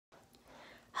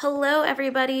Hello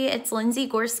everybody, it's Lindsay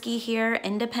Gorski here,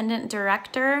 Independent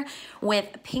Director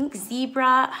with Pink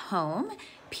Zebra Home,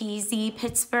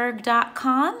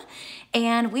 pzpittsburgh.com,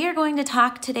 and we are going to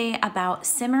talk today about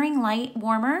simmering light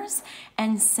warmers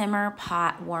and simmer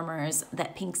pot warmers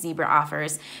that Pink Zebra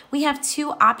offers. We have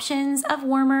two options of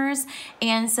warmers,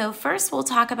 and so first we'll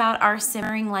talk about our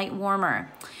simmering light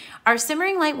warmer. Our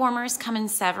simmering light warmers come in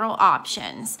several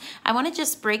options. I want to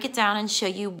just break it down and show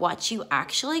you what you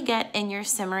actually get in your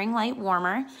simmering light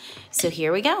warmer. So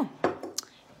here we go.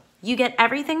 You get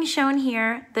everything shown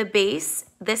here. The base,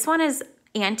 this one is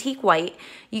antique white.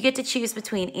 You get to choose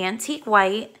between antique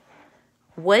white,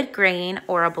 wood grain,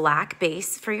 or a black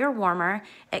base for your warmer.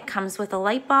 It comes with a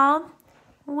light bulb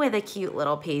with a cute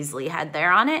little paisley head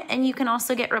there on it, and you can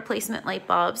also get replacement light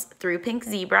bulbs through Pink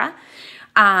Zebra.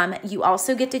 You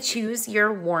also get to choose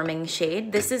your warming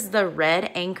shade. This is the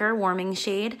red anchor warming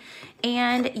shade,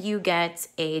 and you get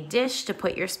a dish to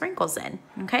put your sprinkles in,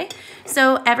 okay?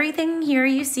 So everything here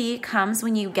you see comes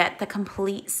when you get the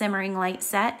complete simmering light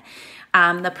set.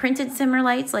 The printed simmer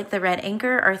lights like the red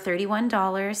anchor are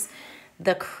 $31.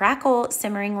 The crackle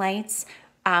simmering lights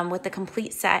with the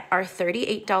complete set are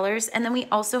 $38, and then we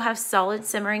also have solid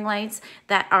simmering lights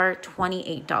that are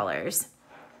 $28.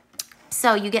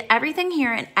 So you get everything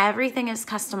here and everything is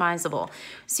customizable.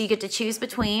 So you get to choose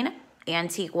between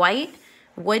antique white,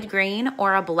 wood grain,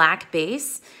 or a black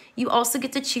base. You also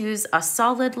get to choose a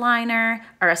solid liner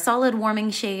or a solid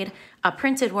warming shade, a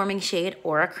printed warming shade,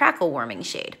 or a crackle warming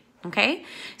shade. Okay,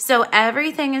 so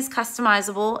everything is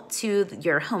customizable to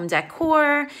your home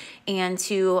decor and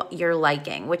to your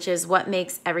liking, which is what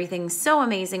makes everything so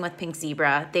amazing with Pink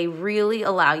Zebra. They really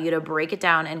allow you to break it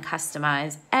down and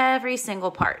customize every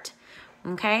single part.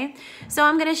 Okay, so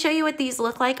I'm going to show you what these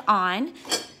look like on.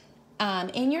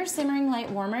 In your simmering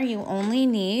light warmer, you only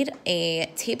need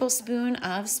a tablespoon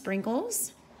of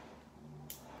sprinkles.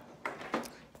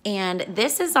 And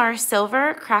this is our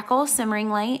silver crackle simmering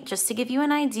light, just to give you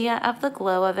an idea of the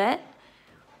glow of it.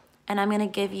 And I'm going to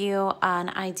give you an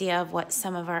idea of what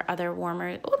some of our other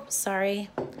warmers, oops, sorry.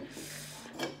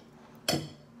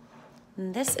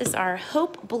 And this is our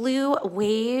Hope Blue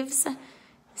Waves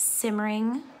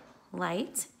simmering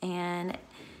light, and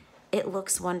it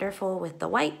looks wonderful with the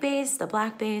white base, the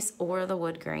black base, or the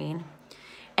wood grain.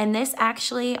 And this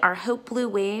actually, our Hope Blue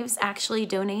Waves actually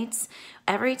donates,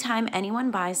 every time anyone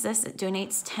buys this, it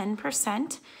donates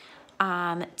 10%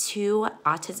 to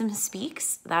Autism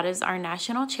Speaks. That is our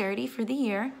national charity for the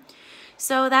year.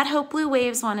 So that Hope Blue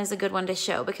Waves one is a good one to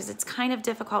show because it's kind of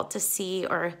difficult to see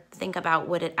or think about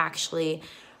what it actually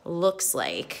looks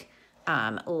like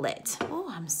lit.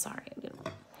 Oh, I'm sorry.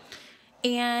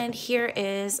 And here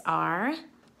is our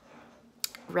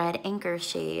red anchor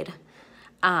shade.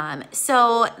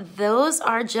 So those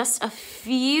are just a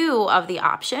few of the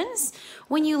options.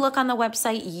 When you look on the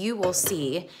website, you will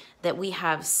see that we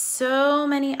have so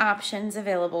many options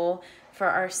available for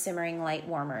our simmering light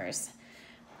warmers.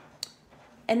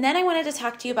 And then I wanted to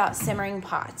talk to you about simmering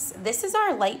pots. This is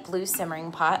our light blue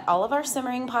simmering pot. All of our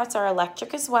simmering pots are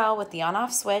electric as well with the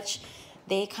on-off switch.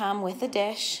 They come with a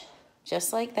dish.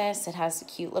 Just like this, it has a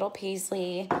cute little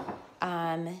paisley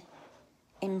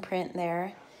imprint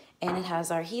there, and it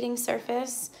has our heating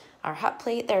surface, our hot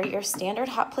plate. They're your standard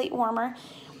hot plate warmer.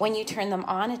 When you turn them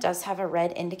on, it does have a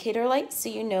red indicator light, so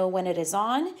you know when it is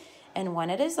on and when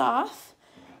it is off.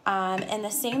 And the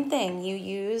same thing, you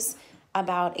use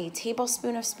about a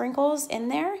tablespoon of sprinkles in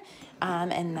there,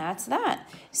 and that's that.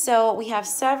 So we have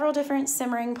several different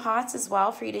simmering pots as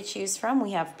well for you to choose from.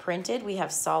 We have printed, we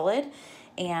have solid,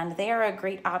 and they are a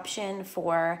great option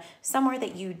for somewhere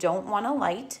that you don't want to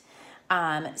light.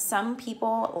 Some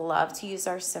people love to use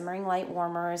our simmering light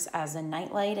warmers as a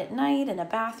night light at night in a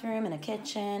bathroom, in a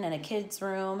kitchen, in a kid's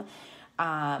room.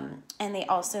 And they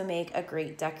also make a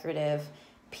great decorative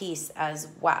piece as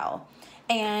well.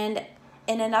 And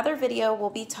in another video, we'll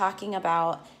be talking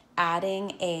about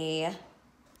adding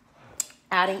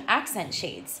accent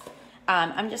shades.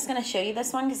 I'm just going to show you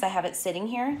this one because I have it sitting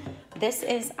here. This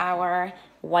is our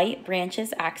White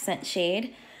Branches accent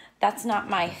shade. That's not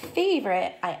my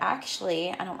favorite. I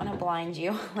don't want to blind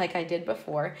you like I did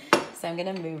before, so I'm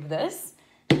going to move this.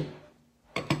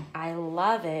 I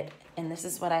love it, and this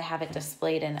is what I have it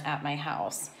displayed in at my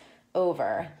house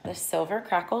over the silver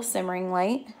crackle simmering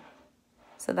light.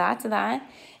 So that's that,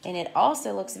 and it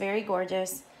also looks very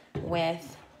gorgeous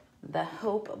with the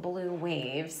Hope Blue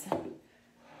Waves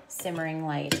simmering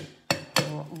light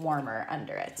warmer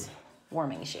under it.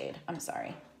 Warming shade, I'm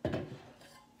sorry.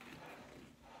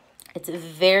 It's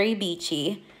very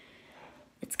beachy.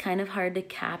 It's kind of hard to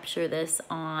capture this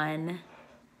on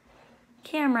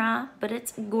camera, but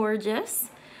it's gorgeous.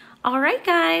 All right,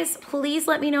 guys, please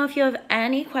let me know if you have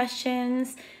any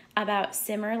questions about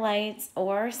simmer lights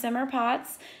or simmer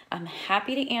pots. I'm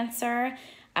happy to answer.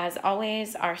 As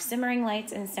always, our simmering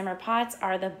lights and simmer pots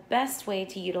are the best way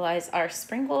to utilize our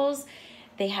sprinkles.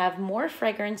 They have more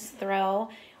fragrance throw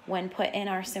when put in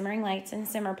our simmering lights and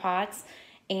simmer pots,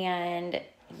 and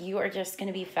you are just going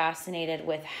to be fascinated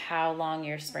with how long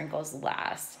your sprinkles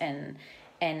last and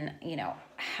you know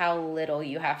how little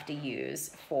you have to use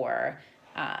for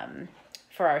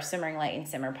our simmering light and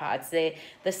simmer pots. The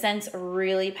scents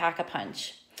really pack a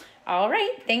punch. All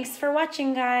right, thanks for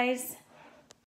watching, guys.